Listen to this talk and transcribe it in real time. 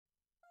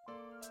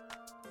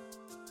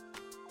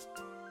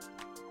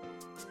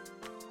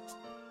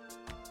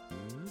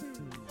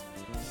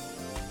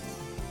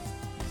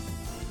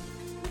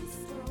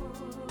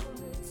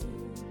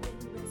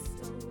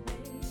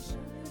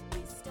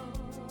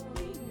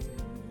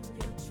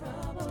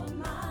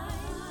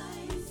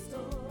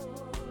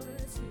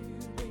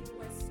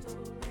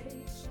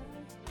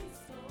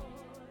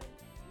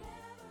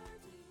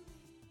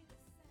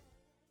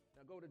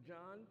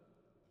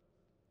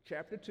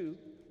chapter 2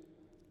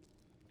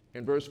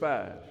 and verse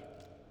 5.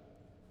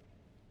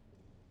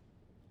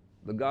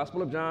 The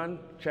Gospel of John,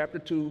 chapter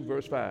 2,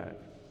 verse 5.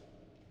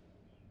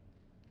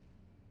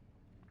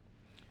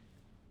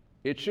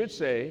 It should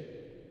say,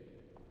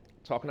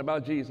 talking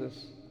about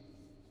Jesus,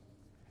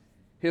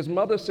 his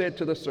mother said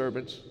to the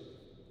servants,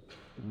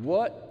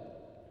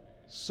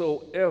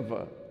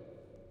 whatsoever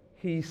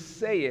he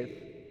saith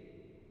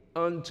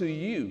unto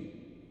you,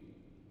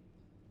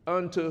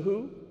 unto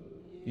who?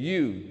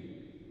 You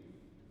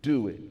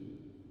do it.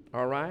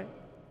 All right?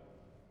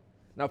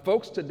 Now,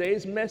 folks,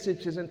 today's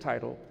message is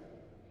entitled,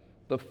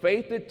 The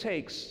Faith It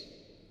Takes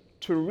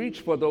to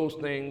Reach for Those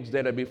Things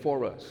That Are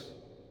Before Us.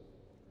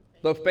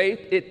 The faith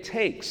it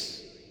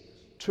takes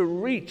to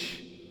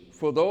reach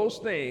for those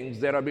things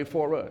that are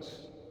before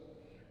us.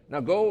 Now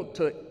go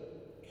to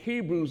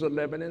Hebrews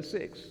 11 and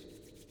 6.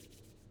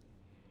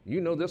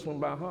 You know this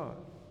one by heart.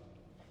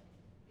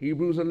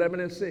 Hebrews 11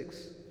 and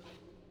 6.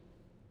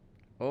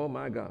 Oh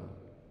my God.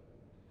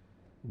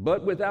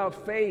 But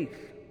without faith,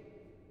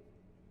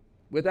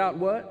 without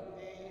what?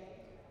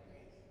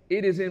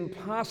 It is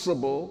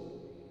impossible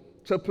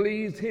to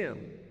please him.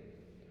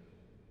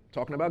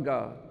 Talking about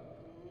God.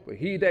 For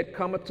he that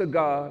cometh to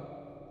God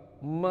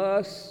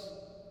must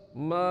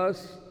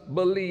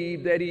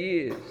believe that he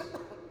is.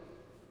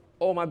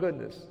 Oh my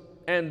goodness.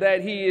 And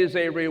that he is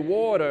a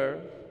rewarder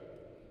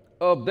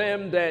of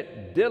them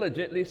that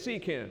diligently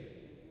seek him.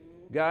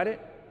 Got it?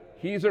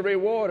 He's a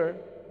rewarder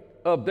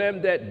of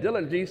them that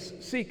diligently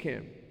seek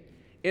him.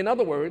 In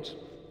other words,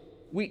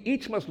 we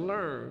each must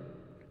learn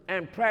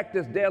and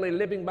practice daily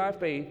living by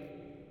faith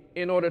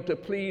in order to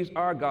please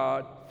our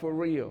God for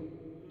real.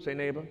 Say,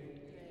 neighbor,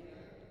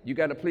 you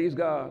got to please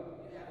God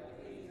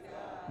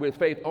with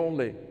faith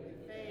only.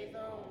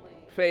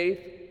 Faith,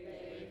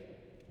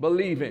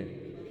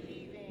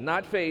 believing,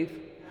 not faith,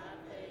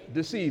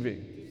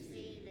 deceiving.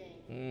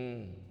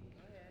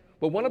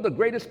 But one of the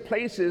greatest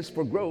places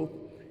for growth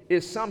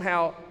is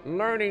somehow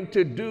learning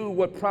to do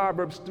what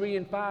Proverbs 3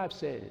 and 5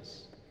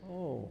 says.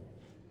 Oh,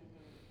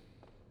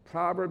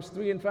 Proverbs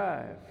 3 and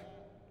 5.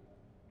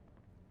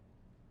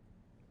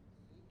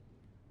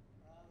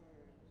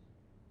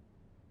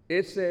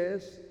 It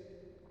says,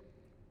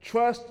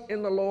 trust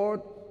in the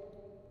Lord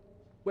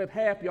with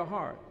half your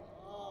heart.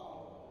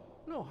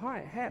 No,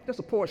 half, that's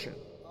a portion.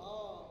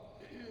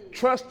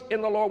 Trust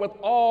in the Lord with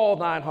all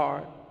thine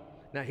heart.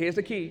 Now here's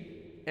the key.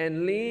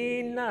 And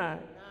lean not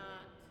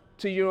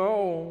to your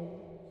own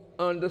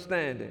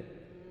understanding.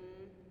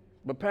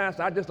 But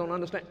Pastor, I just don't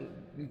understand.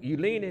 You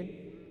leaning.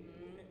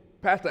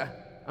 Pastor,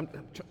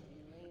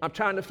 I'm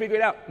trying to figure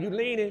it out. You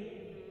leaning.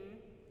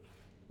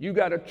 You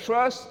got to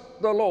trust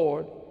the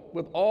Lord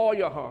with all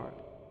your heart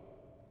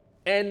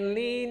and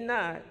lean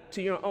not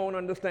to your own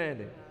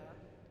understanding.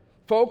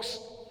 Folks,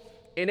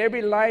 in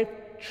every life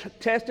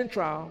test and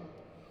trial,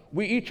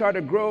 we each are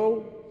to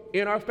grow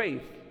in our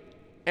faith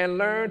and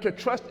learn to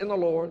trust in the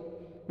Lord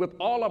with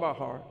all of our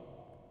heart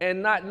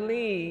and not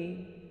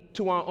lean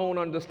to our own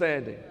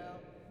understanding.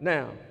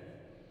 Now,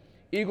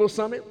 Eagle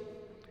Summit,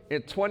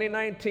 in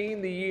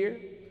 2019, the year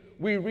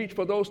we reach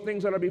for those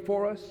things that are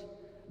before us,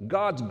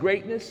 God's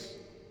greatness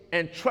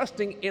and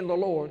trusting in the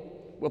Lord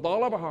with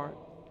all of our heart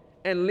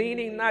and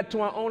leaning not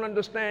to our own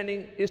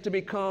understanding is to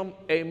become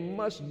a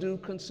must-do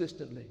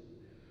consistently.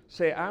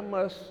 Say, I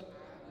must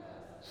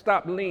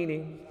stop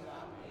leaning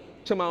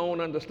to my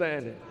own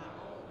understanding.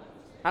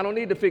 I don't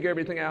need to figure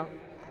everything out.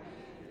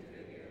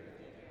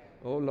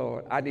 Oh,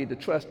 Lord, I need to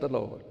trust the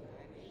Lord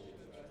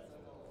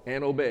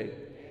and obey.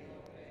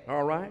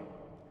 All right?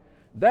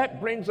 That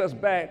brings us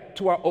back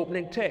to our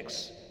opening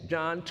text,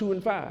 John 2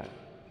 and 5.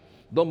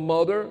 The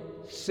mother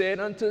said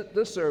unto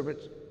the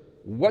servants,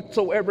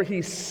 whatsoever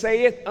he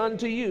saith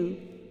unto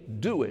you,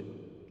 do it.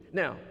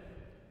 Now,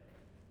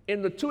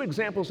 in the two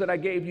examples that I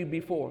gave you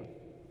before,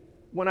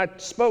 when I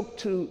spoke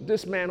to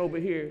this man over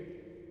here,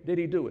 did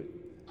he do it?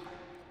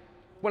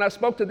 When I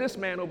spoke to this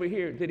man over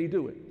here, did he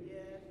do it? Yeah.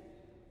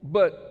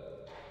 But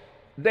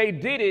they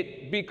did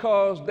it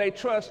because they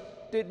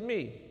trusted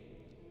me.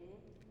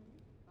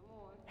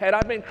 Had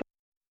I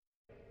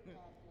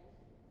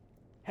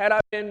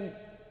been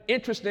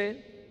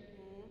interested,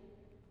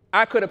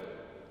 I could have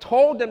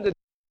told them to do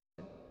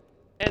it,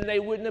 and they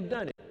wouldn't have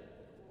done it.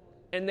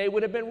 And they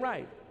would have been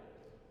right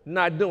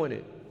not doing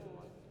it.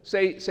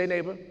 Say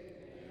neighbor,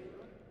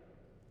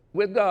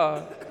 with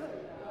God,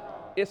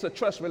 it's a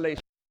trust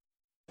relationship.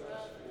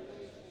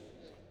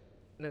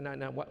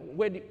 Now,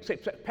 say,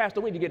 Pastor,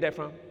 where'd you get that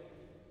from?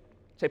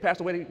 Say,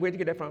 Pastor, where'd you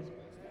get that from?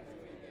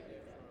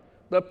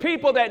 The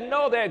people that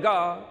know their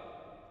God,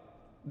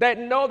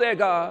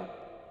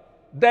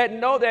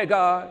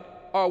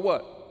 are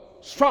what?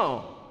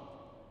 Strong.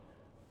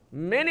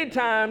 Many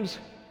times,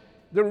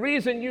 the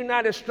reason you're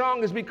not as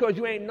strong is because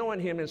you ain't knowing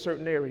him in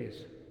certain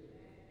areas.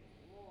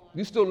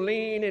 You still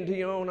lean into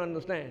your own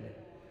understanding,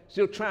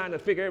 still trying to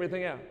figure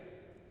everything out.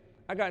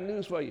 I got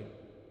news for you.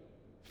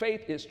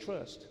 Faith is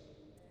trust.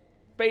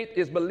 Faith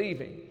is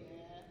believing.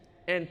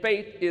 And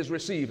faith is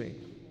receiving.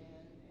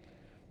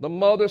 The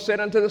mother said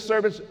unto the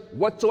servants,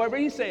 whatsoever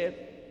he said,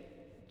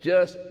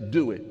 Just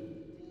do it.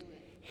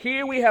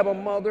 Here we have a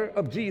mother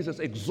of Jesus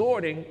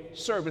exhorting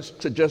servants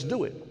to just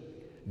do it.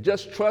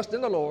 Just trust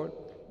in the Lord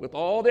with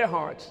all their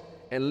hearts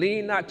and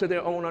lean not to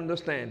their own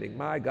understanding.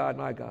 My God,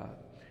 my God.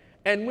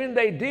 And when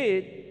they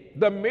did,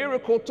 the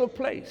miracle took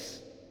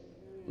place.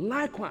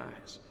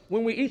 Likewise,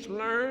 when we each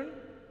learn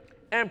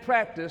and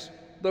practice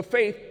the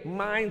faith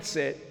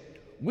mindset,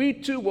 we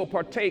too will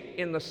partake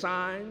in the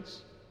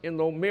signs, in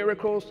the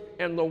miracles,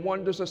 and the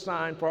wonders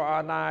assigned for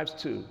our lives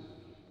too.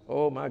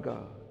 Oh my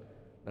God.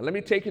 Now let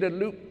me take you to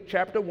Luke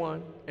chapter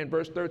 1 and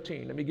verse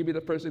 13. Let me give you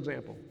the first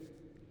example.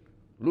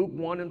 Luke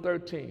 1 and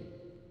 13.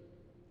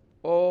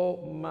 Oh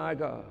my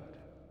God.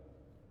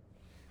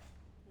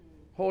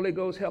 Holy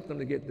Ghost, help them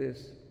to get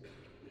this.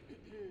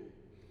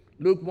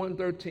 Luke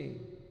 1:13.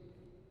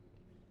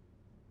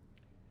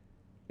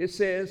 It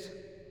says,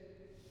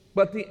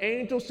 but the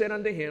angel said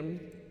unto him,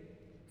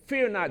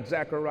 fear not,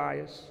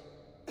 Zacharias,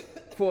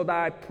 for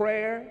thy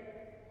prayer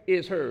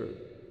is heard.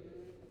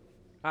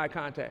 Eye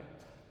contact.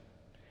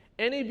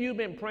 Any of you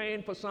been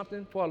praying for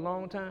something for a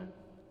long time?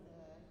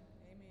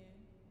 Amen.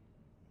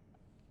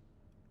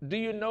 Do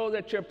you know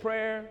that your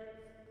prayer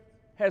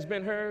has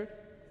been heard?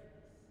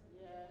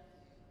 Yes.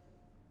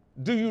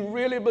 Do you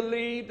really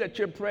believe that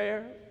your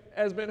prayer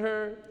has been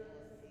heard?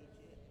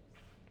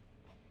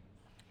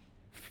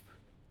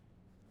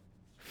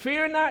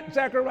 Fear not,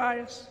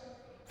 Zacharias,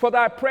 for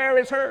thy prayer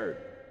is heard,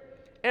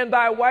 and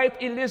thy wife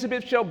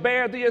Elizabeth shall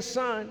bear thee a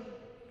son,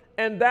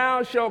 and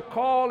thou shalt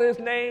call his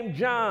name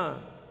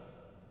John.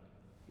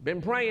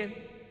 Been praying.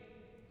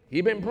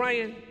 He been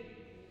praying.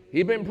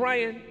 He been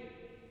praying.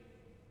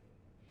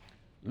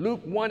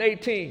 Luke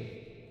 1:18.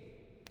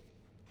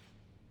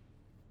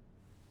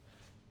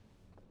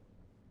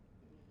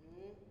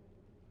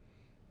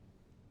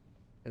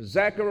 And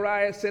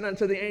Zacharias said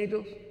unto the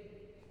angels,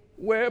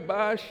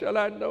 whereby shall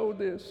I know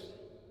this?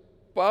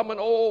 For I'm an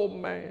old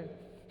man,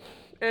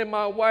 and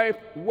my wife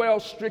well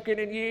stricken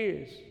in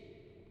years.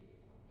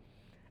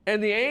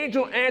 And the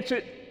angel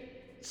answered,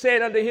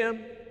 said unto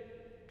him,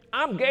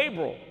 I'm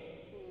Gabriel,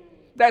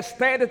 that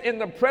standeth in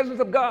the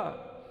presence of God,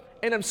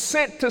 and am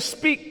sent to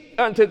speak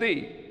unto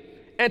thee,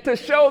 and to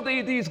show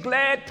thee these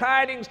glad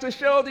tidings,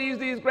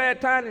 these glad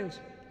tidings.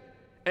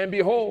 And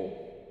behold,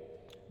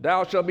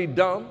 thou shalt be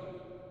dumb,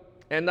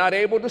 and not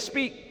able to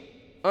speak,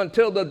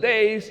 until the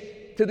days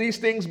to these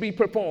things be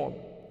performed.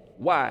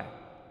 Why?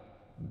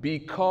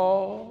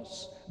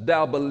 Because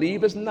thou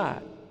believest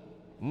not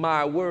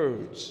my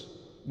words,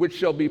 which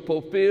shall be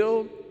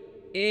fulfilled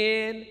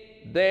in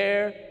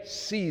their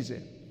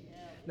season.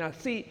 Now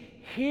see,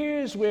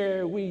 here's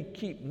where we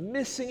keep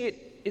missing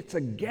it. It's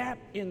a gap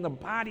in the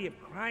body of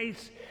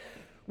Christ.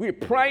 We're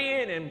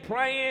praying and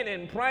praying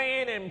and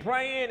praying and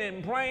praying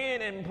and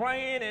praying and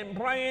praying and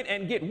praying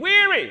and get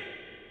weary.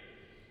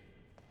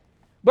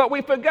 But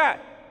we forgot,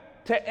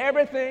 to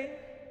everything,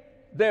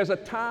 there's a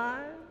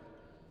time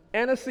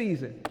and a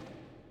season.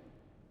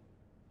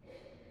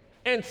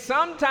 And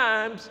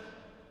sometimes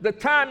the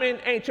timing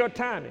ain't your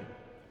timing.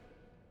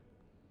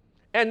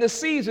 And the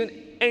season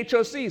ain't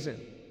your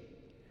season.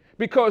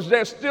 Because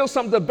there's still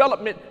some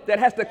development that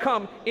has to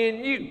come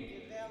in you.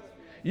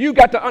 You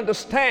got to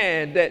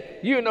understand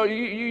that,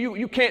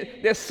 you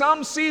can't, there's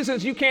some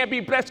seasons you can't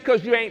be blessed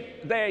because you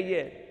ain't there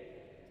yet.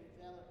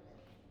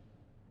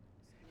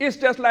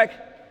 It's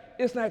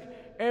like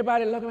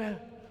everybody looking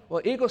at,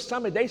 well, Eagle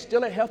Summit, they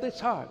still at Healthy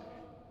Heart.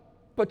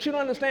 But you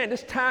don't understand,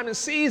 this time and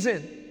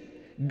season,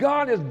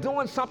 God is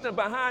doing something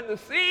behind the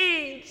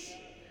scenes.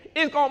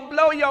 It's going to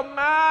blow your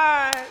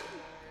mind.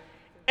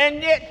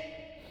 And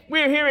yet,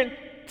 we're hearing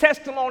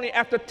testimony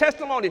after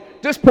testimony.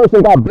 This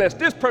person got blessed.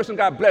 This person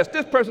got blessed.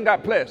 This person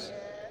got blessed.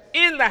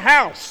 In the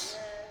house.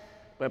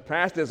 But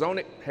pastor's on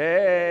it.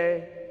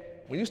 Hey,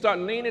 when you start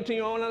leaning to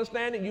your own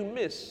understanding, you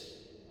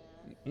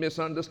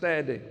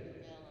misunderstanding.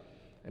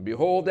 And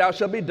behold, thou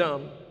shalt be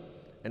dumb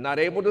and not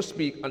able to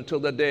speak until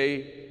the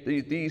day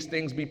these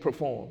things be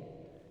performed,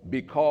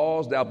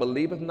 because thou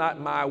believest not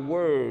my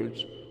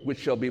words, which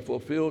shall be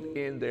fulfilled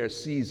in their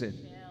season.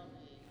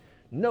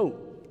 Note,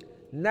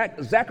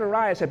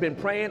 Zacharias had been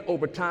praying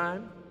over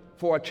time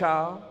for a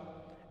child,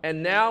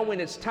 and now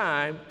when it's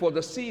time for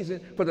the season,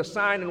 for the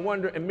sign and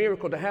wonder and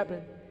miracle to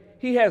happen,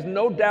 he has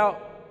no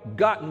doubt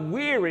gotten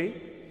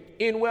weary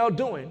in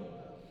well-doing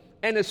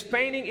and is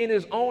fainting in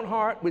his own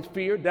heart with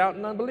fear, doubt,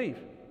 and unbelief.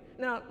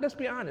 Now, let's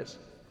be honest.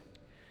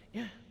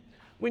 Yeah,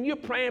 when you're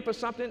praying for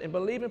something and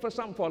believing for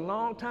something for a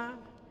long time,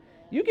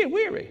 you get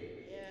weary.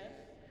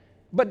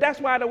 But that's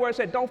why the word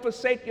said, don't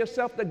forsake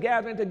yourself the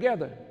gathering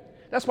together.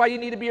 That's why you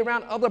need to be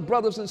around other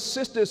brothers and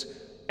sisters,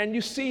 and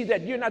you see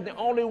that you're not the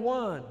only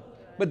one.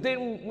 But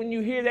then when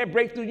you hear that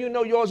breakthrough, you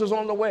know yours is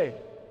on the way.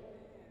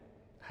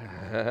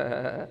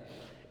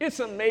 It's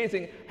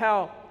amazing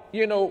how,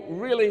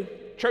 really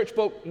church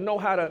folk know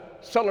how to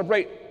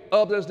celebrate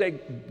others. They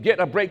get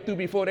a breakthrough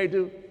before they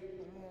do.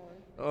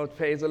 Oh,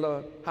 praise the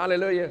Lord.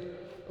 Hallelujah.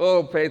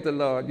 Oh, praise the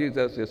Lord.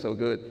 You're so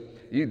good.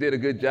 You did a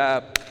good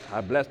job. I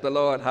bless the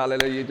Lord.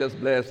 Hallelujah. You just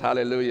blessed.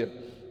 Hallelujah.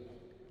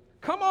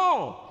 Come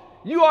on.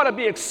 You ought to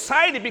be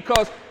excited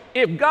because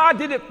If God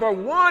did it for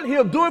one,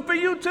 he'll do it for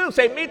you too.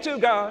 Say, me too,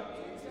 God.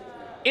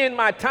 In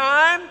my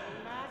time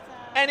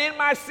and in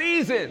my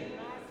season.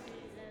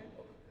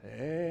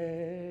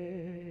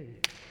 Hey.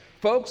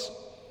 Folks,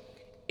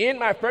 in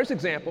my first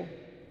example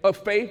of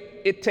faith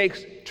it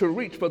takes to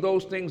reach for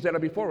those things that are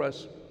before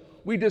us,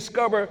 we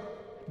discover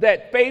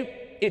that faith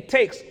it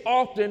takes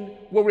often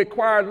will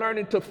require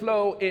learning to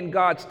flow in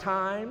God's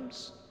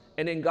times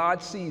and in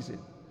God's season.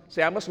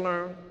 Say, I must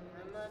learn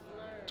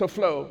to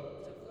flow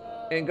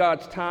in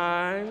God's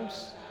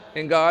times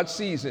and God's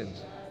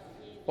seasons.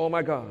 Oh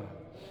my God.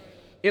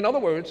 In other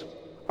words,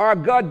 our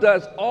God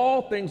does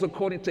all things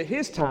according to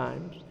his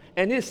times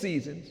and his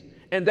seasons,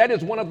 and that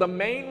is one of the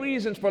main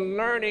reasons for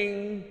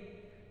learning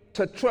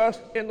to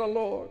trust in the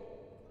Lord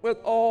with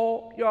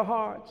all your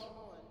hearts.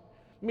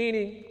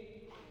 Meaning,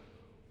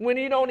 when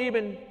you don't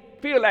even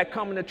feel like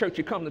coming to church,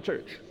 you come to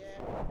church.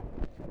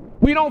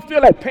 We don't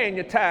feel like paying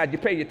your tithe, you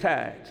pay your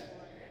tithes.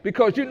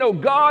 Because you know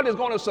God is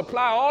going to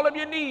supply all of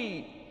your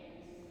need.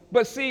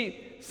 But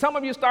see, some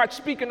of you start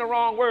speaking the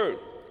wrong word.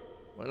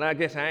 Well, I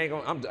guess I ain't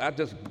going to,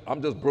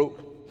 I'm just broke.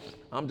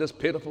 I'm just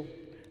pitiful.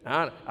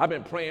 I've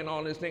been praying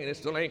on this thing and it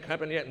still ain't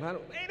happening yet.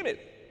 Wait a minute.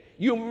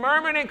 You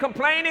murmuring and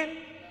complaining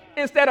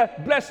instead of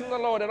blessing the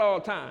Lord at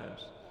all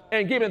times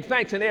and giving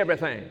thanks in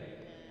everything.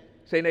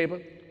 Say,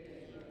 neighbor,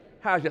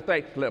 how's your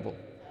thanks level?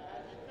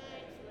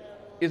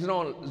 Is it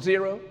on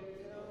 0?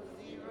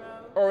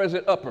 Or is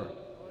it upper?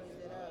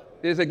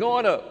 Is it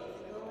going up?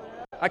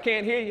 I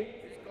can't hear you.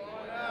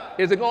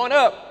 Is it going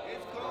up?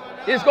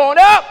 It's going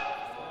up.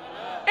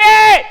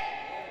 Hey!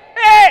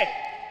 Hey!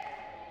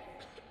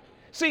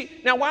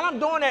 See, now while I'm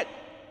doing that,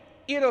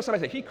 you know,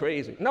 somebody say, he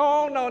crazy.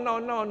 No.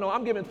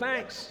 I'm giving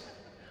thanks.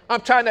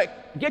 I'm trying to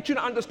get you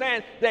to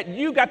understand that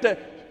you got to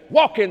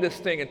walk in this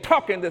thing and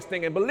talk in this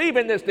thing and believe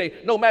in this thing,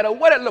 no matter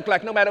what it look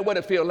like, no matter what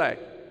it feel like.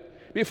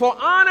 Before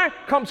honor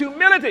comes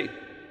humility.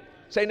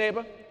 Say,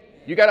 neighbor,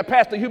 you got to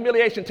pass the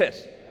humiliation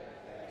test.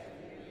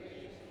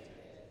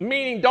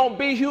 Meaning, don't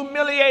be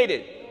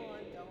humiliated.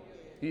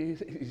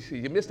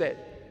 You missed that.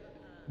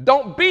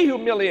 Don't be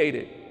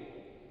humiliated.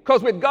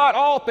 Because with God,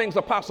 all things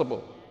are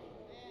possible.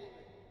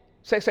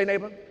 Say,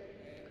 neighbor,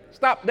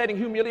 stop letting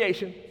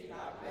humiliation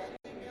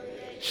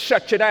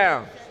shut you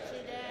down.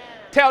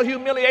 Tell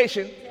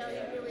humiliation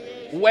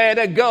where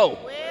to go.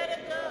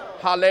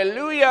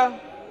 Hallelujah.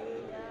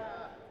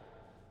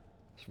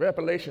 It's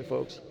revelation,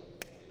 folks.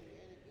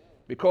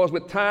 Because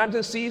with times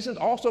and seasons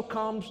also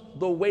comes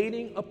the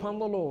waiting upon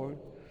the Lord,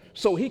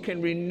 so he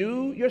can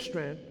renew your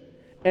strength,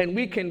 and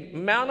we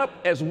can mount up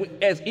as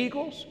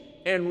eagles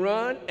and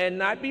run and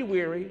not be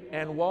weary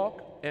and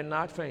walk and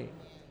not faint.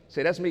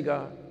 Say, that's me,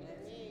 God.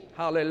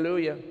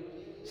 Hallelujah.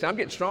 See, I'm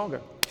getting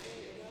stronger.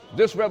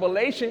 This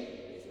revelation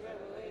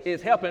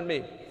is helping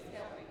me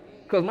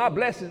because my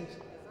blessings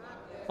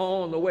are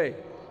on the way.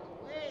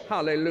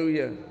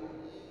 Hallelujah.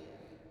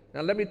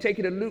 Now let me take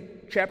you to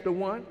Luke chapter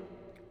 1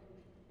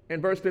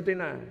 and verse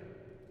 59.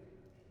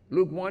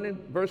 Luke 1 and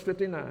verse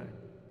 59.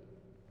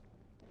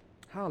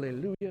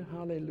 Hallelujah,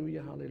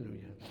 hallelujah,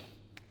 hallelujah.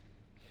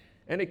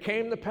 And it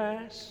came to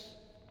pass,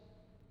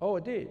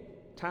 it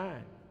did,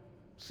 time,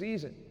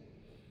 season,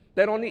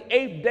 that on the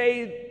 8th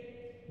day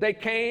they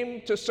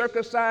came to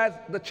circumcise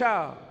the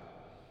child,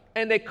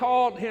 and they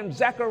called him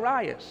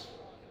Zacharias,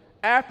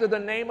 after the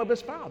name of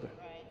his father.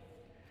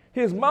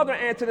 His mother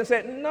answered and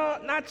said, no,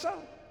 not so,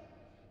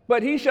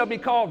 but he shall be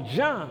called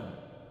John.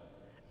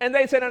 And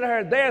they said unto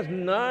her, there's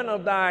none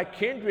of thy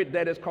kindred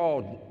that is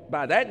called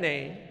by that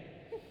name.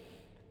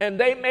 And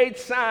they made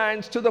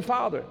signs to the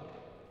father,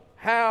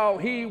 how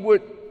he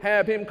would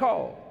have him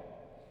called.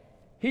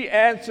 He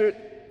answered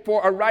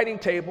for a writing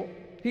table.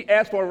 He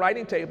asked for a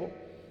writing table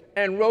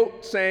and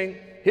wrote, saying,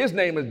 his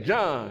name is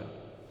John.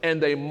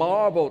 And they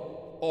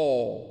marveled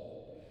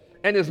all.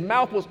 And his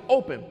mouth was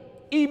open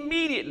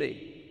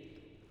immediately.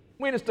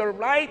 When it's the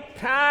right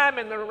time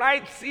and the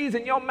right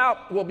season, your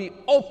mouth will be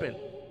open.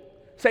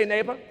 Say,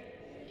 neighbor,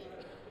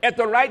 at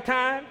the right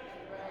time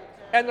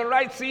and the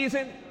right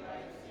season,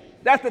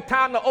 that's the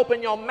time to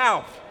open your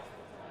mouth.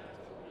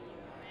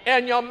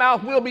 And your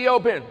mouth will be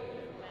open.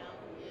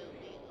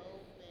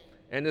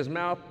 And his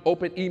mouth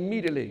opened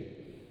immediately,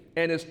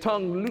 and his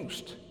tongue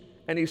loosed,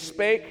 and he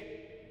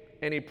spake,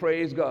 and he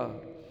praised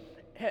God.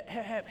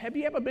 Have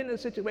you ever been in a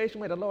situation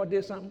where the Lord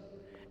did something,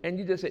 and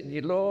you just said,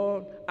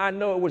 Lord, I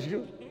know it was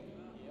you,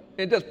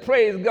 and just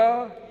praise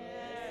God?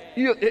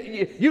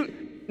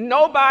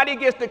 Nobody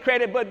gets the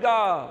credit but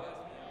God.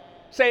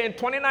 Say in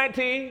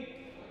 2019,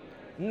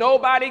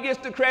 nobody gets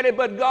the credit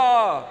but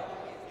God.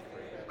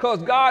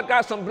 Because God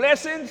got some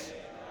blessings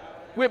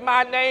with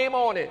my name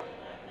on it.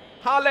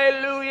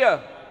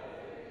 Hallelujah.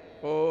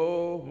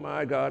 Oh,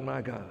 my God,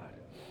 my God.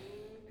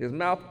 His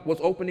mouth was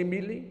open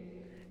immediately,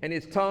 and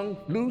his tongue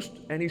loosed,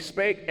 and he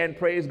spake and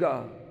praised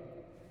God.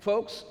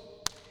 Folks,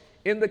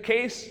 in the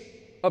case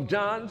of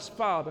John's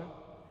father,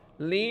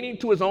 leaning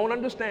to his own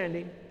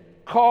understanding,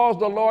 caused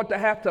the Lord to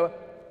have to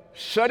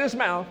shut his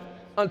mouth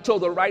until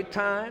the right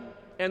time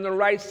and the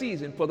right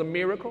season for the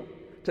miracle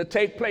to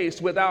take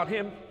place without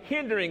him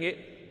hindering it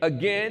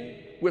again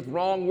with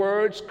wrong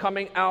words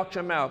coming out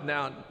your mouth.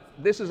 Now,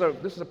 this is a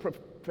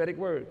prophetic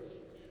word.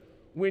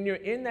 When you're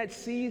in that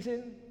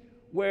season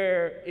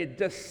where it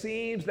just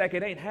seems like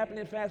it ain't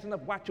happening fast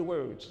enough, watch your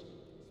words.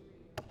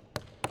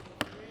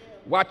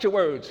 Watch your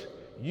words.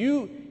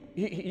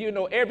 You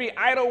know, every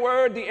idle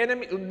word, the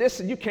enemy,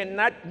 listen, you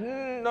cannot,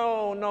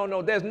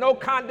 no. There's no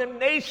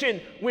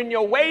condemnation when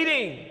you're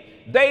waiting.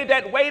 They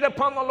that wait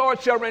upon the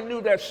Lord shall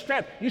renew their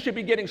strength. You should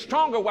be getting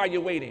stronger while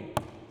you're waiting.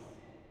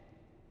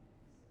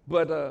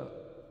 But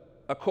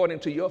according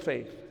to your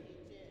faith,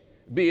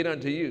 be it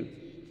unto you.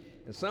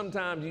 And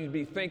sometimes you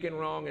be thinking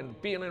wrong and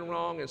feeling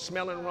wrong and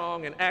smelling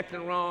wrong and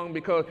acting wrong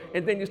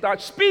and then you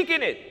start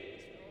speaking it.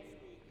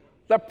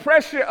 The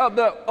pressure of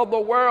the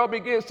world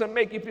begins to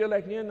make you feel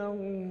like,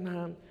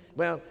 and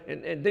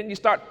then you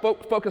start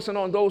focusing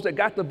on those that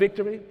got the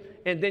victory,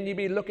 and then you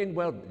be looking,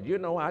 I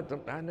know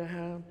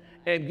how.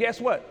 And guess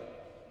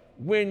what?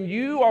 When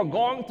you are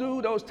going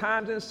through those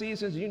times and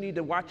seasons, you need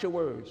to watch your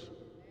words,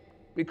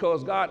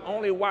 because God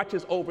only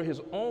watches over his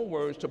own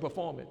words to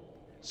perform it.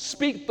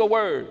 Speak the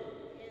word.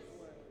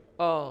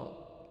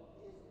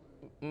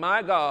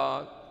 My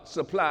God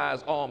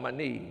supplies all my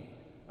need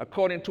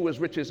according to his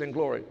riches and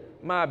glory.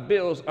 My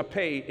bills are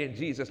paid in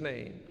Jesus'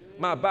 name.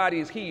 My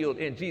body is healed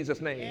in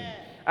Jesus' name. Yeah.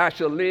 I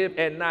shall live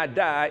and not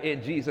die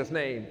in Jesus'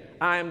 name.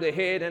 I am the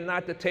head and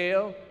not the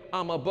tail.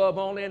 I'm above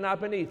only and not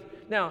beneath.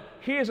 Now,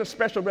 here's a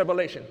special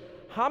revelation.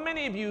 How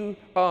many of you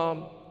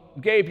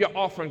gave your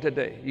offering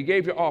today? You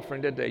gave your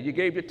offering today. You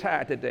gave your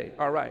tithe today.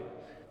 All right.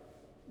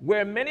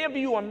 Where many of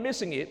you are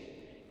missing it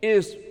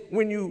is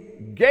when you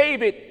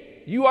gave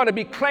it, you ought to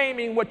be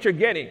claiming what you're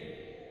getting.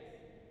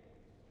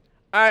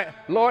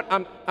 Lord,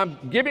 I'm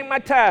giving my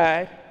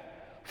tithe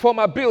for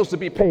my bills to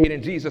be paid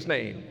in Jesus'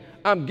 name.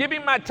 I'm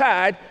giving my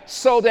tithe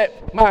so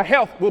that my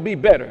health will be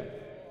better.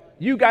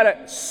 You got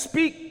to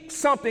speak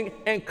something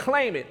and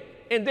claim it,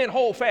 and then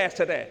hold fast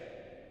to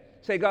that.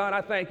 Say, God,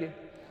 I thank you.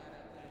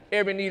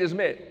 Every need is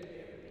met.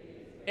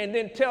 And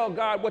then tell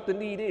God what the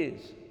need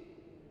is.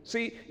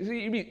 See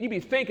you be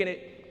thinking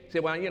it. Say,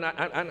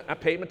 I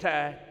paid my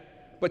tithe.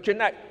 But you're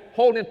not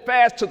holding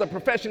fast to the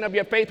profession of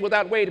your faith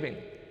without wavering.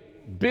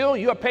 Bill,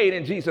 you're paid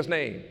in Jesus'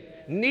 name.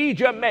 Need,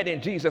 you're met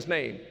in Jesus'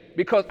 name,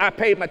 because I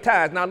paid my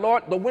tithes. Now,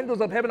 Lord, the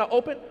windows of heaven are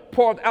open,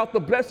 pour out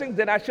the blessings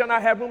that I shall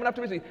not have room enough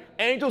to receive.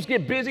 Angels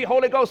get busy,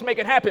 Holy Ghost, make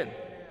it happen.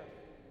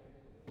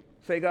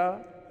 Say,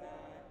 God,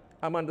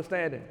 I'm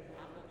understanding.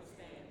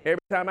 Every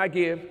time I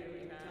give,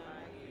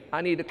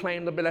 I need to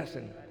claim the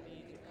blessing.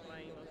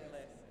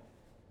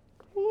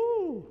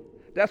 Woo.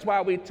 That's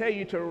why we tell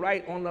you to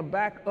write on the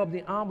back of the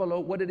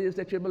envelope what it is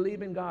that you're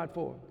believing God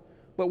for.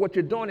 But what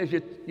you're doing is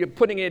you're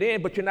putting it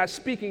in, but you're not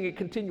speaking it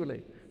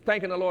continually,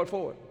 thanking the Lord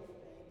for it.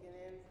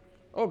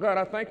 Oh, God,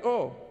 I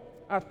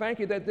thank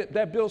you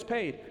that bill's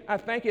paid. I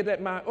thank you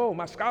that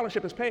my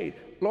scholarship is paid.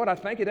 Lord, I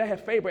thank you that I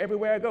have favor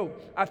everywhere I go.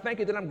 I thank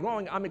you that I'm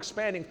growing, I'm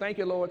expanding. Thank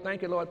you, Lord.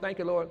 Thank you, Lord. Thank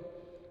you, Lord.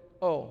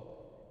 Oh,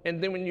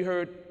 and then when you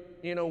heard,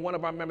 one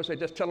of our members say,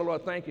 just tell the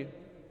Lord thank you.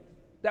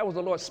 That was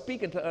the Lord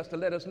speaking to us to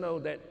let us know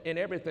that in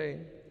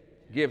everything,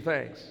 give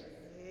thanks.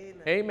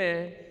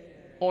 Amen.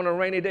 On a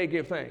rainy day,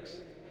 give thanks.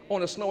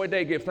 On a snowy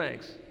day, give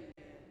thanks.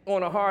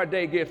 On a hard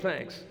day, give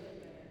thanks.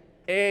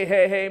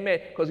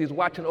 Amen. Because he's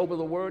watching over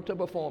the word to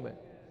perform it.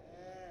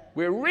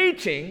 We're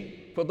reaching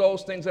for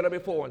those things that are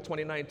before in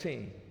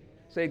 2019.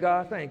 Say,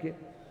 God, thank you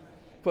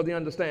for the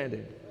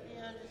understanding.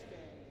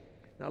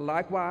 Now,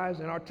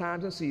 likewise, in our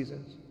times and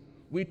seasons,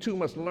 we too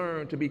must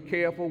learn to be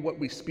careful what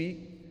we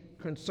speak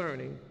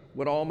concerning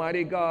what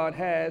Almighty God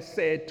has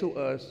said to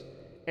us,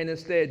 and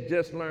instead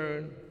just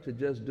learn to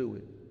just do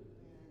it.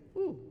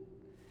 Ooh.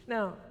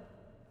 Now,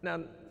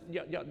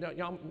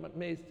 y'all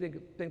may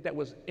think that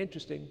was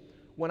interesting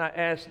when I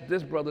asked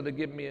this brother to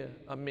give me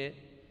a mint,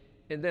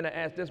 and then I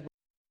asked this brother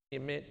to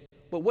give me a mint.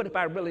 But what if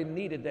I really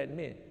needed that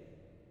mint?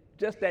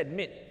 Just that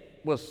mint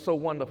was so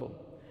wonderful.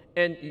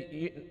 And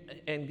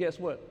guess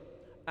what?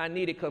 I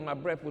needed it because my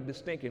breath would be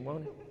stinking,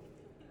 won't it?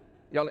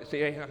 Y'all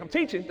say, hey, I'm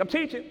teaching.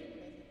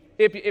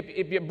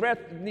 If your breath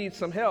needs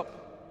some help,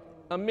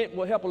 a mint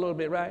will help a little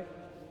bit, right?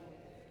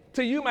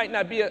 To you might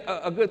not be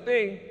a good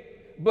thing,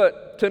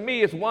 but to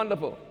me it's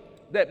wonderful.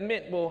 That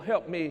mint will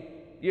help me,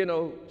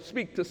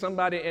 speak to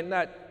somebody and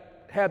not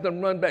have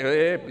them run back.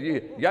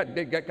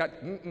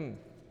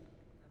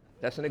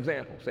 That's an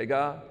example. Say,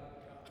 God,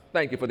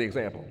 thank you for the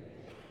example.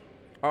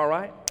 All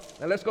right.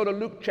 Now let's go to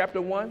Luke chapter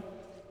 1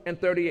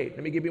 and 38.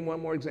 Let me give you one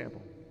more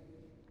example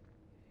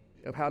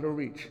of how to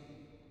reach.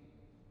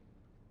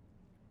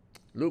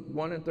 Luke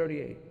 1 and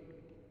 38.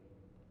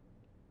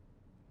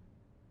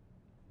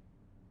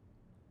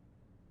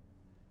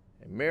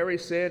 And Mary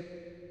said,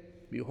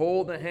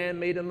 behold the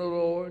handmaiden of the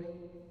Lord,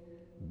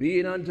 be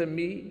it unto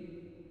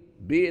me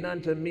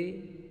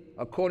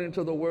according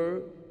to the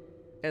word.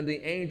 And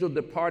the angel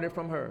departed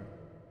from her.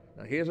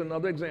 Now here's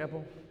another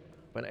example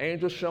of an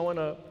angel showing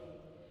up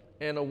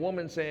and a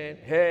woman saying,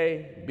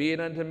 hey, be it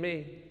unto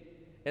me.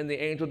 And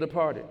the angel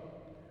departed.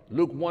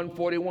 Luke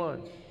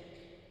 1:41.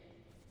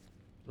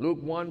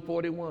 Luke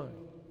 1:41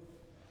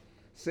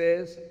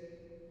 says,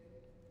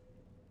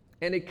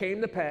 And it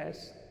came to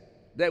pass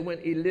that when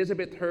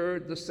Elizabeth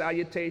heard the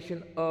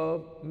salutation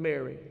of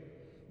Mary,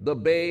 the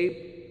babe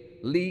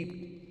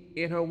leaped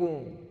in her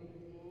womb.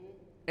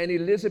 And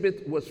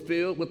Elizabeth was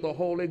filled with the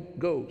Holy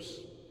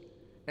Ghost.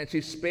 And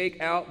she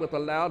spake out with a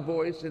loud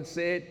voice and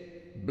said,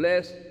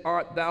 Blessed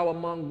art thou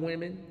among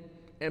women,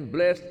 and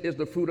blessed is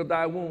the fruit of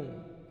thy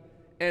womb.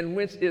 And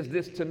whence is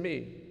this to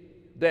me,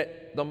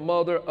 that the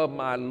mother of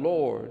my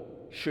Lord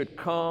should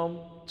come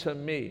to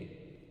me?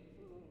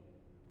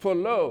 For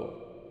lo,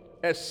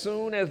 as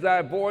soon as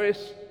thy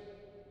voice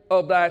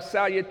of thy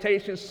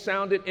salutation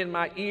sounded in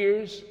my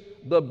ears,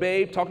 the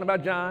babe, talking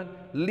about John,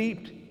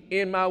 leaped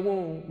in my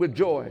womb with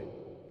joy.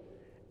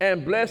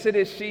 And blessed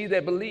is she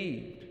that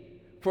believed,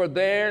 for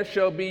there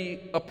shall be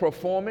a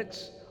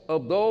performance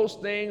of those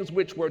things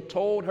which were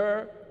told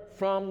her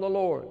from the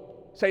Lord.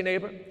 Say,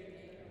 neighbor,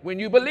 when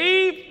you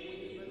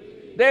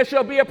believe, there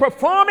shall be a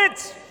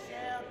performance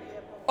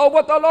of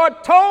what the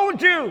Lord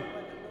told you.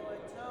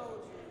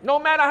 No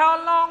matter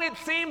how long it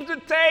seems to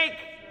take.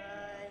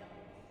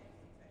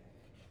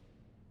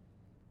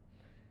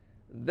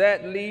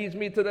 That leads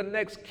me to the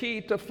next key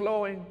to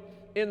flowing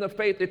in the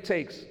faith it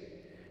takes.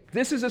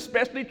 This is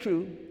especially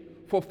true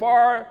for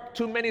far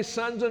too many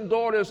sons and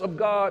daughters of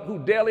God who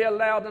daily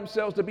allow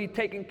themselves to be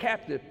taken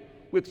captive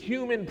with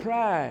human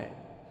pride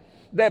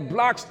that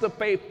blocks the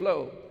faith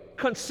flow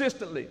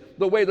consistently,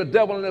 the way the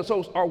devil and his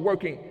hosts are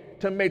working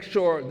to make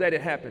sure that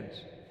it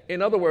happens.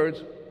 In other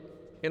words,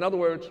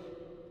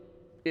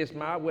 it's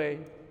my way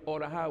or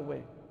the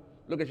highway.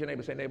 Look at your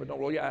neighbor, say, neighbor, don't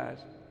roll your eyes.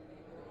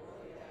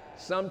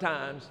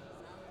 Sometimes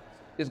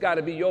it's got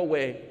to be your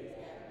way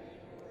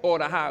or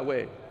the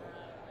highway.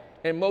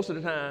 And most of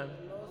the time,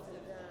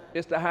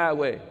 it's the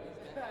highway.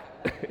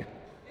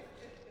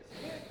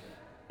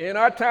 In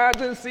our times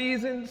and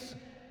seasons,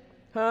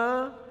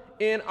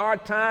 in our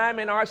time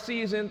and our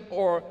season,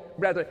 or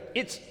rather,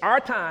 it's our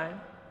time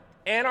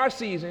and our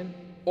season,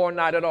 or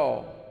not at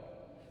all.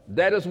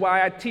 That is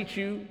why I teach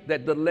you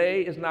that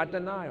delay is not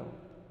denial.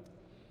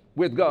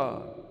 With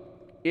God,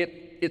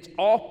 it's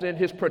often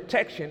his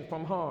protection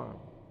from harm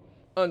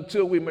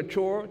until we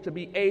mature to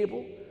be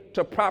able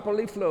to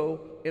properly flow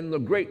in the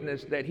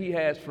greatness that he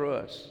has for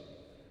us.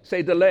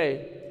 Say,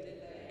 delay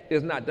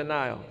is not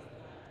denial.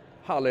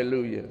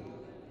 Hallelujah.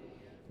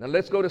 Now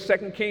let's go to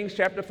 2 Kings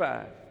chapter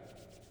 5.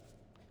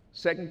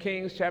 2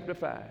 Kings chapter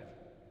 5.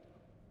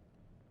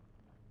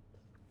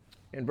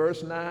 In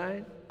verse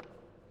 9,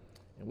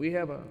 and we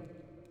have an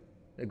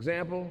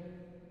example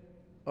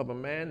of a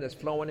man that's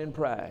flowing in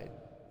pride.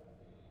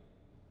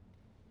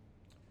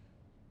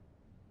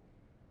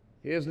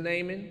 Here's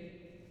Naaman,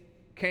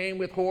 came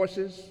with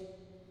horses,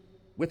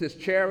 with his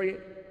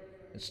chariot,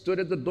 and stood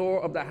at the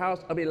door of the house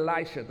of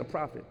Elisha, the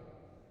prophet.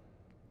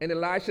 And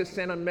Elisha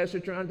sent a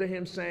messenger unto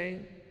him,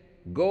 saying,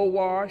 Go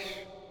wash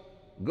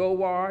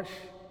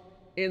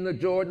in the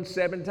Jordan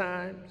 7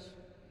 times,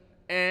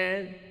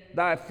 and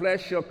thy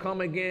flesh shall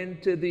come again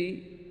to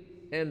thee,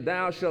 and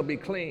thou shalt be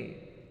clean.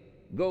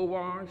 Go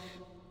wash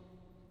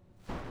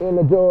in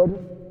the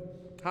Jordan.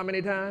 How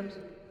many times?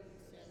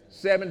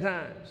 7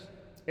 times.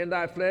 And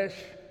thy flesh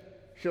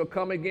shall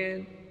come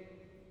again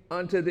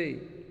unto thee,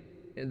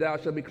 and thou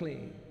shalt be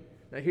clean.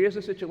 Now here's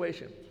the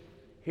situation.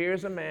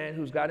 Here's a man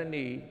who's got a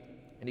need,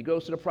 and he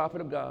goes to the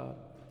prophet of God,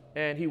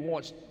 and he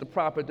wants the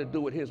prophet to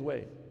do it his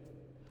way.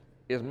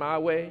 Is my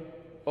way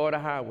or the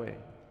highway?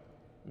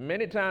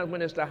 Many times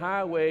when it's the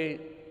highway,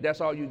 that's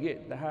all you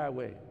get, the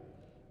highway.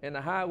 And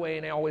the highway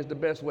ain't always the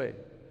best way.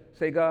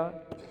 Say, God,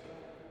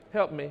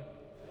 help me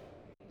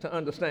to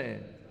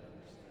understand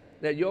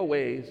that your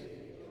ways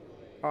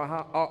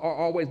are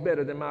always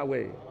better than my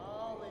ways.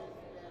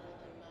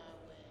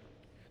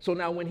 So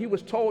now when he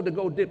was told to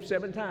go dip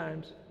 7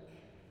 times,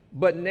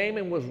 but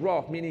Naaman was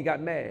wroth, meaning he got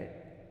mad,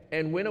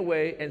 and went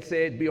away and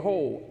said,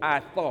 Behold,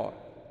 I thought,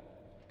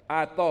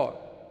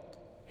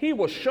 he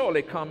will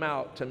surely come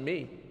out to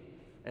me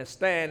and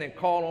stand and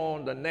call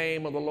on the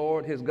name of the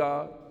Lord his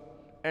God,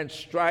 and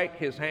strike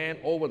his hand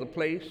over the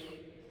place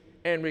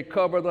and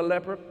recover the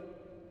leper.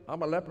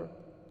 I'm a leper.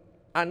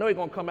 I know he's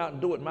going to come out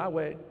and do it my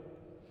way.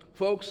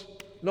 Folks,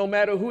 no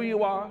matter who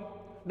you are,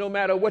 no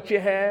matter what you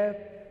have,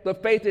 the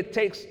faith it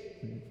takes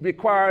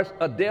requires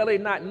a daily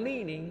not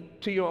leaning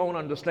to your own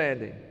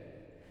understanding.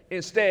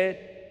 Instead,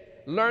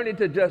 learning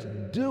to just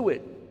do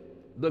it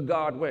the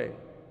God way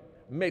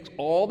makes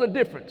all the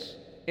difference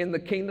in the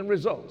kingdom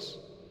results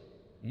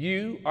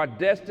you are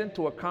destined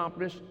to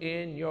accomplish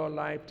in your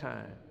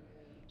lifetime.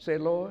 Say,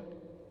 Lord,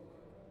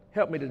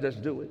 help me to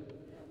just do it.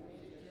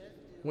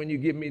 When you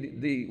give me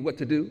the what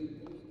to do.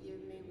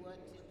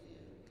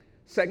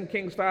 2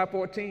 Kings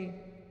 5:14.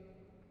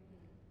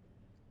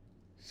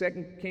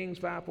 2 Kings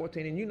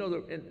 5:14. And you know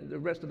the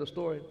rest of the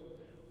story.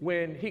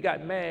 When he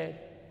got mad,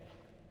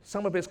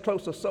 some of his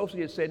close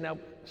associates said, now,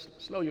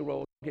 slow your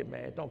roll.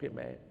 Don't get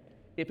mad.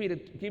 If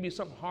he'd give you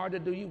something hard to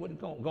do, you wouldn't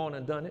have gone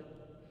and done it.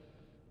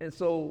 And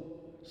so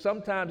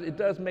sometimes it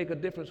does make a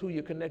difference who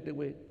you're connected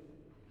with.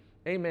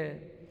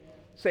 Amen.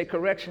 Say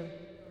correction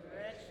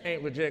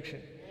ain't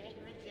rejection.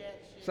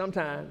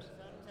 Sometimes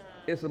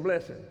it's a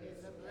blessing.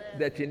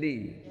 that you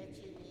need.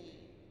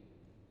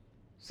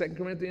 Second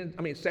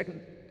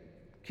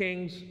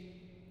Kings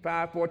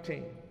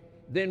 5:14.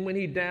 Then went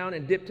he down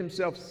and dipped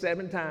himself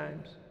 7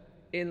 times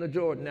in the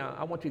Jordan. Now,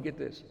 I want you to get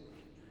this.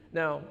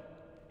 Now,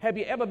 have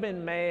you ever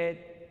been mad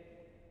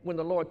when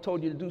the Lord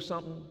told you to do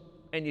something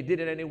and you did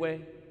it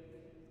anyway?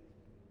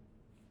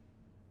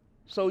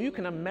 So you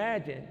can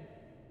imagine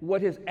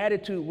what his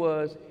attitude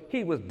was.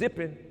 He was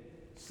dipping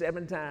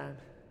 7 times.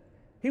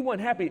 He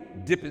wasn't happy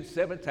dipping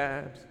 7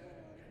 times.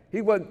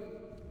 He was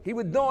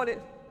doing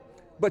it,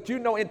 but you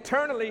know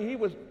internally he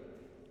was,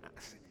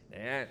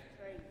 man,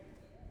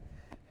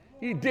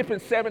 he dipping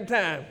 7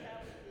 times.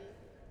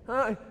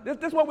 Huh? This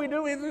is what we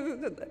do.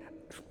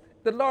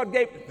 The Lord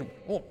gave,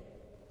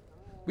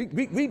 we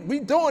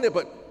doing it,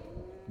 but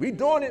we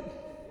doing it.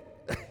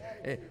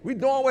 We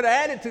doing with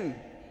an attitude.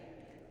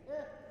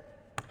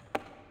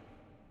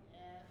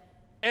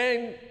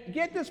 And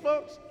get this,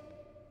 folks,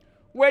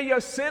 where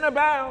your sin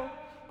abounds,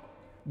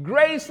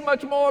 grace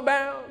much more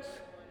abounds.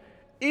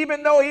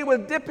 Even though he was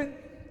dipping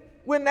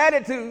with an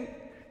attitude,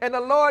 and the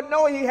Lord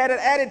know he had an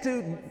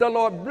attitude, the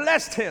Lord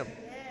blessed him.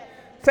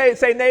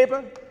 Say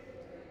neighbor,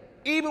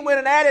 even with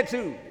an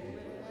attitude,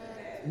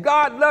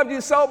 God loved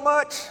you so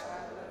much,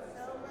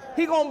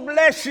 he gonna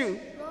bless you,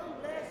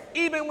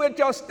 even with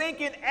your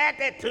stinking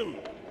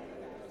attitude.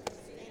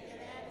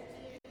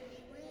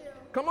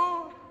 Come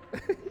on.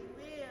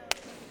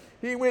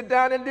 He went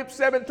down and dipped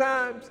 7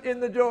 times in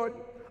the Jordan,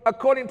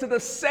 according to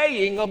the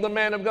saying of the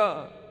man of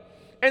God.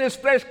 And his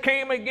flesh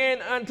came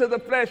again unto the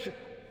flesh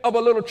of a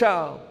little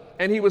child,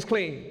 and he was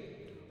clean.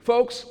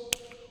 Folks,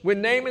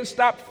 when Naaman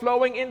stopped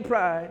flowing in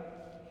pride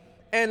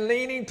and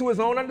leaning to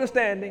his own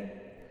understanding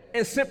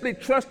and simply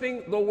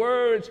trusting the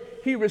words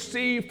he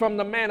received from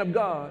the man of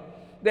God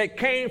that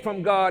came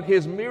from God,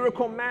 his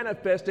miracle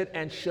manifested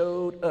and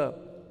showed up.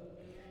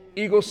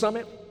 Eagle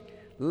Summit,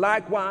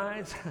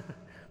 likewise,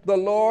 the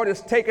Lord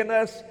has taken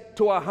us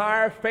to a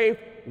higher faith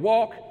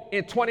walk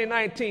in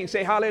 2019.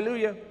 Say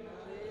hallelujah.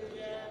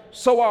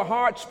 So our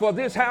hearts for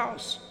this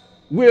house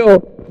will,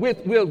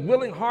 with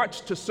willing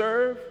hearts to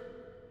serve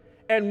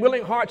and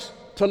willing hearts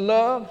to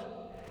love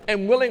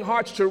and willing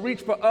hearts to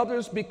reach for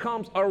others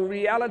becomes a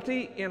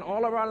reality in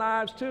all of our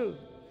lives too.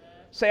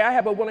 Say, I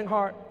have a willing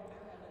heart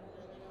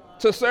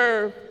to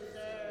serve.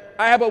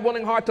 I have a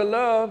willing heart to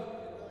love.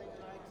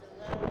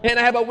 And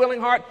I have a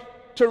willing heart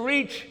to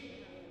reach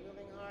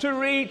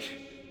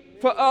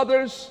for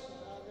others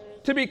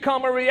to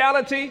become a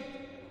reality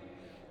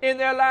in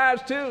their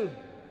lives too.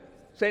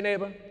 Say,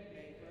 neighbor,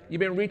 you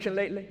been reaching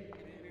lately?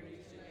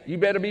 You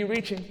better be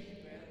reaching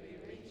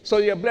so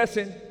your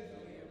blessing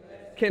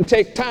can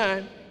take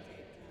time,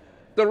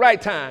 the right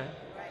time,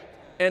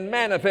 and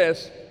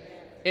manifest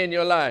in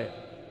your life.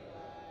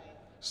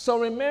 So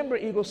remember,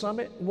 Eagle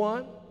Summit,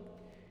 1,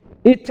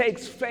 it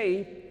takes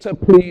faith to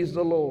please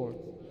the Lord.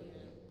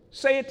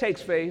 Say it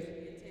takes faith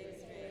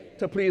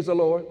to please the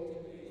Lord.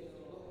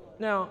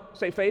 Now,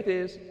 say faith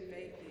is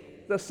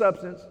the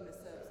substance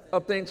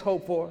of things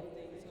hoped for.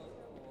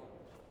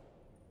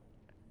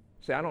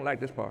 Say, I don't like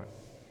this part.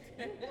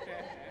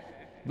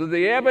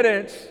 The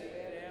evidence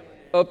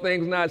of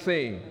things not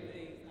seen.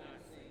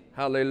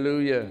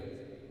 Hallelujah.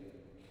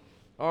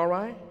 All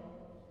right.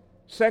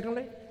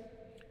 Secondly,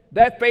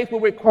 that faith will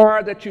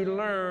require that you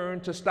learn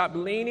to stop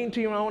leaning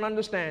to your own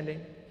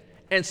understanding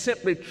and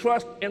simply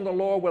trust in the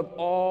Lord with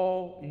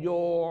all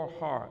your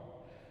heart.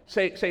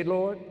 Say,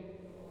 Lord,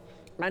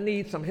 I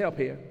need some help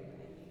here.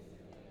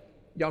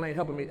 Y'all ain't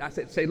helping me. I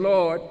said, say,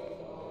 Lord,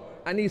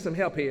 I need some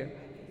help here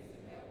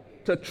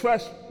to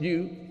trust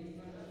you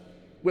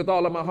with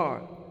all of my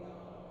heart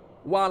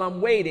while I'm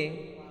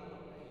waiting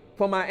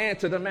for my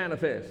answer to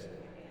manifest.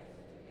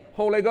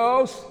 Holy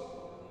Ghost,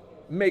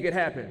 make it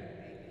happen.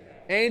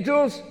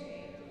 Angels,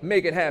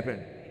 make it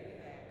happen.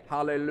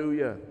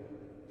 Hallelujah.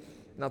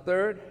 Now,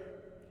 third,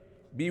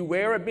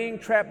 beware of being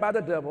trapped by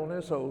the devil and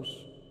his hosts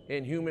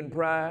in human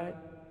pride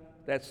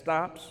that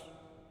stops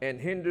and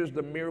hinders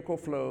the miracle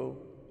flow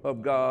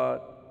of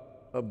God,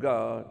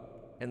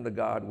 and the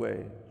God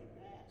way.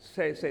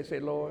 Say,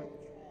 Lord,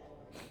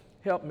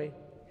 help me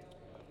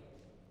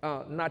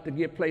not to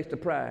give place to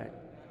pride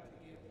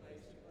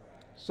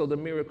so the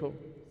miracle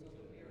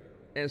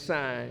and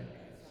sign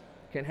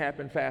can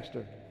happen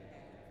faster.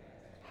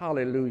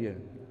 Hallelujah.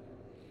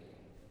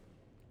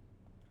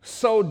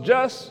 So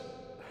just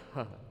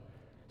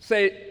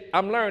say,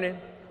 I'm learning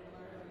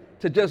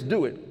to just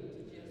do it.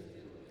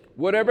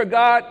 Whatever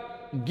God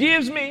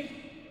gives me,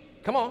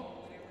 come on,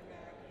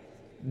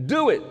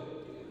 do it.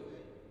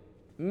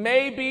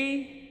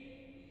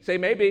 Maybe, say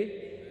maybe,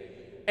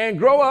 and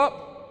grow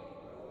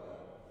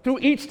up through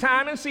each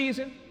time and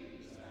season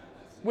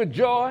with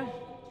joy,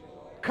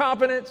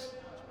 confidence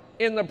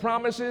in the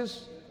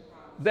promises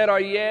that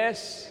are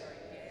yes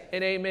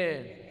and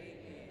amen.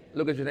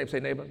 Look at your neighbor, say,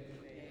 neighbor,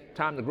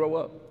 time to grow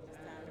up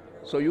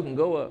so you can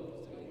go up.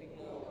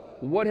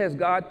 What has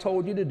God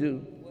told you to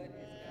do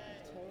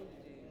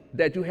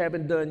that you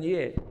haven't done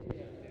yet,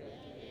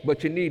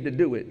 but you need to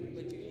do it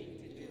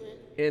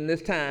in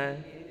this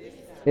time,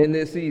 in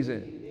this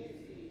season?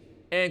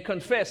 and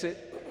confess it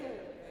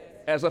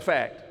as a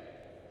fact,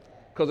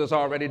 because it's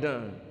already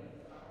done.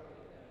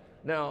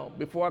 Now,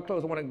 before I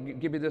close, I want to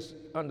give you this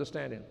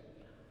understanding.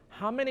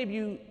 How many of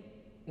you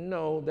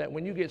know that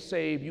when you get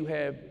saved, you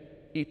have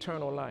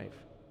eternal life?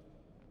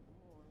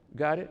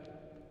 Got it?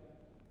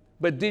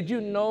 But did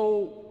you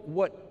know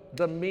what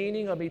the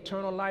meaning of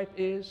eternal life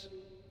is?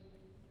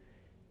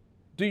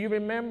 Do you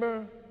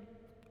remember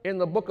in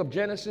the book of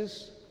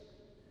Genesis,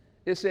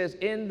 it says,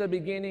 in the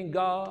beginning,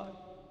 God,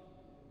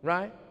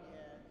 right?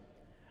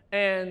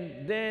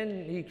 And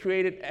then he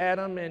created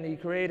Adam and he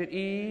created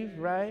Eve,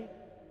 right?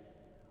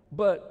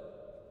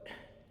 But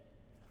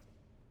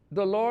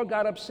the Lord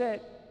got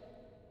upset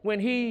when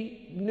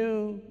he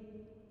knew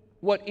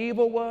what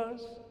evil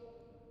was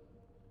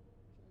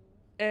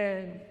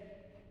and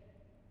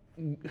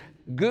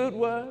good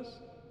was.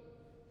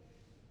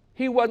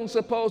 He wasn't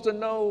supposed to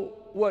know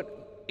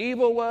what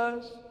evil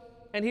was,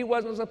 and he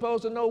wasn't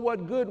supposed to know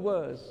what good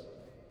was.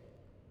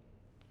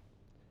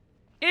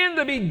 In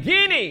the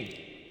beginning,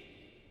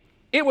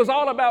 it was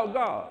all about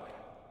God.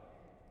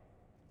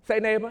 Say,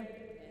 neighbor,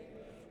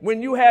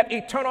 when you have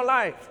eternal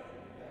life,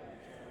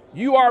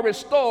 you are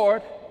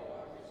restored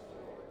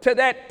to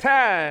that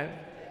time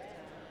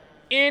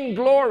in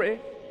glory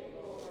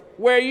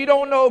where you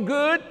don't know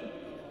good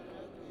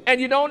and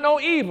you don't know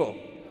evil.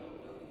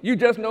 You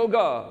just know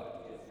God.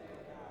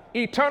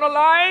 Eternal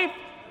life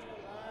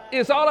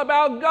is all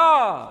about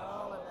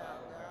God.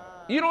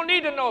 You don't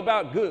need to know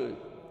about good.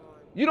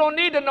 You don't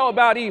need to know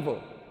about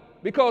evil,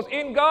 because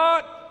in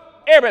God,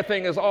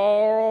 everything is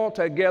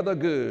altogether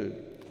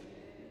good.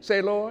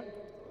 Say, Lord,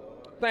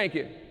 thank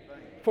you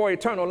for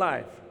eternal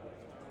life,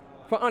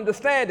 for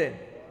understanding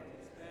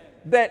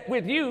that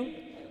with you,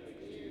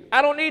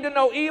 I don't need to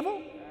know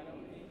evil.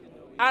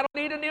 I don't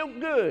need to know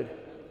good,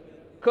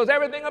 because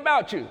everything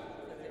about you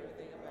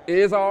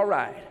is all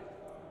right.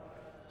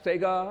 Say,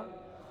 God,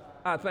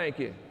 I thank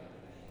you.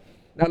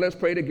 Now let's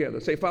pray together.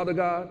 Say, Father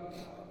God,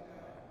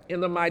 in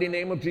the mighty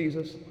name of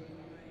Jesus,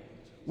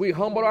 we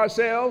humble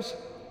ourselves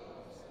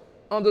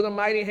under the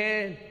mighty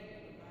hand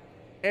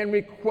and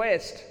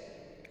request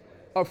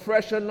a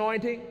fresh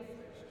anointing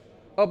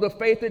of the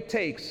faith it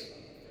takes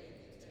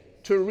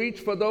to reach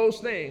for those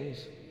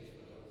things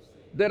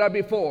that are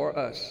before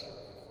us,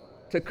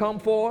 to come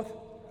forth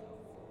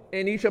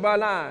in each of our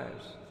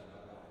lives,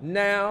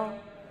 now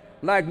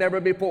like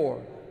never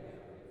before.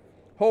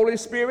 Holy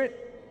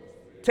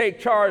Spirit, take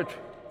charge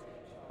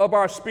of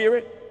our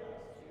spirit,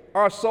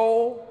 our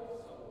soul,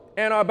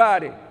 and our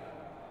body,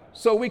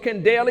 so we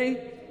can daily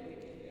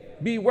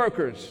be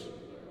workers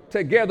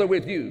together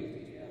with you,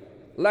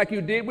 like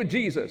you did with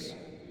Jesus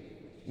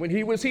when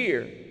he was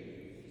here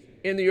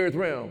in the earth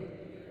realm.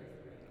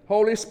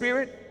 Holy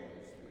Spirit,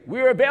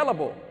 we're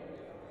available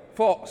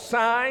for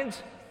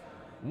signs,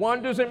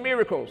 wonders, and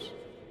miracles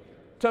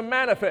to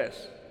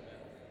manifest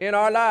in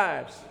our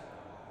lives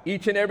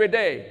each and every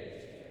day,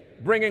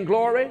 bringing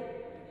glory,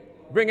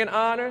 bringing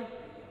honor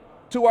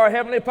to our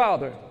Heavenly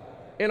Father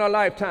in our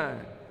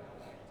lifetime.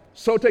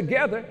 So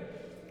together,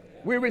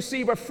 we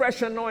receive a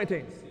fresh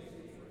anointing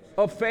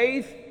of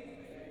faith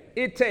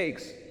it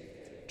takes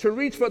to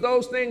reach for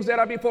those things that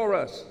are before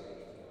us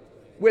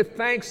with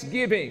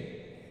thanksgiving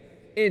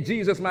in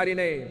Jesus' mighty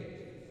name.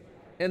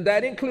 And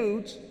that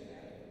includes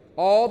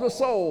all the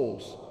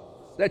souls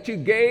that you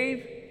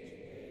gave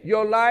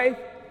your life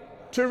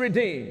to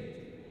redeem.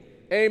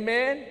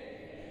 Amen,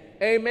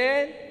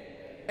 amen,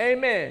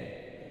 amen.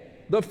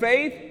 The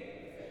faith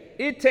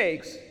it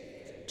takes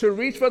to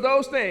reach for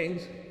those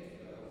things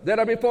that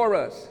are before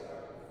us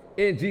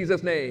in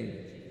Jesus' name.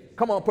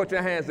 Come on, put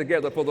your hands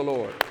together for the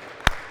Lord.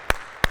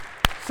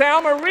 Say,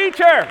 I'm a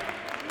reacher.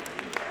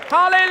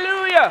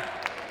 Hallelujah.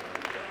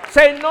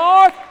 Say,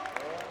 north,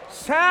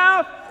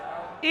 south,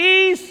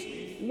 east,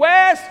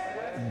 west,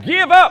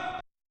 give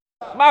up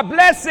my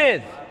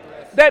blessing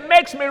that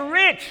makes me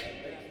rich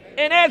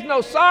and adds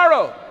no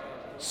sorrow,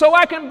 so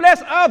I can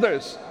bless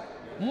others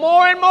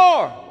more and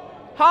more.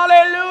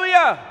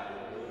 Hallelujah.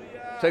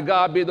 To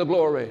God be the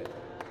glory.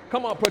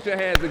 Come on, put your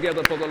hands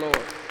together for the Lord.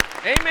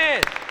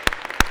 Amen.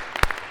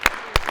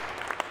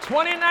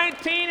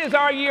 2019 is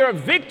our year of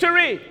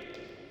victory.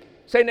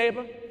 Say,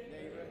 neighbor,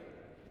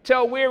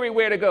 tell weary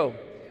where to go.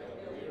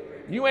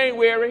 You ain't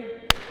weary.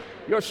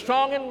 You're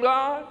strong in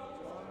God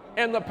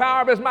and the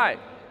power of his might.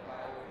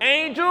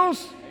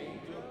 Angels,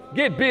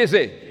 get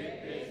busy.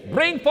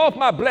 Bring forth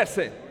my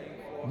blessing.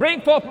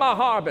 Bring forth my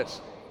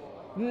harvest.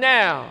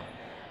 Now,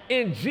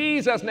 in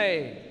Jesus'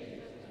 name.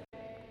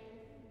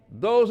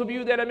 Those of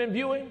you that have been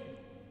viewing,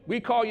 we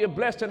call you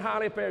blessed and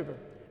highly favored.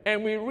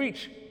 And we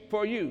reach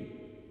for you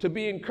to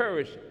be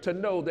encouraged to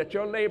know that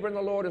your labor in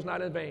the Lord is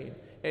not in vain.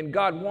 And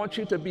God wants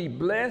you to be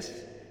blessed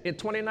in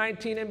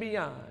 2019 and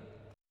beyond.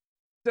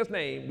 In Jesus'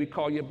 name, we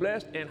call you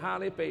blessed and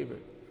highly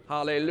favored.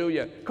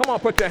 Hallelujah. Come on,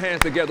 put your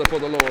hands together for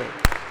the Lord.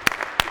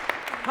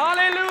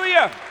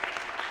 Hallelujah.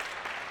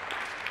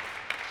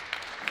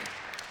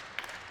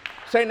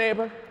 Say,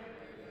 neighbor,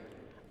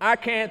 I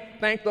can't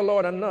thank the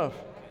Lord enough.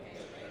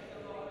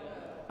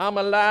 I'm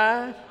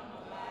alive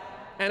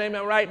and in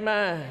my right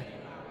mind.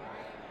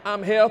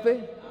 I'm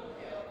healthy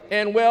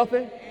and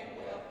wealthy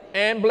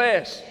and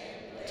blessed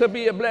to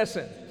be a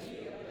blessing.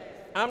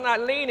 I'm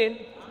not leaning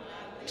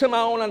to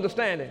my own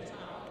understanding.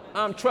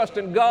 I'm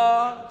trusting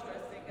God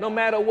no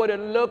matter what it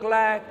look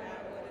like,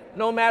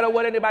 no matter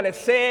what anybody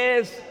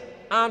says.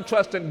 I'm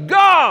trusting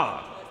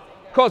God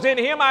because in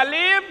him I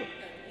live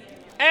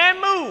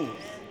and move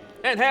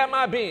and have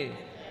my being.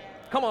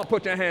 Come on,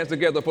 put your hands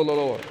together for the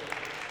Lord.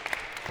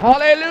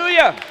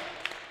 Hallelujah.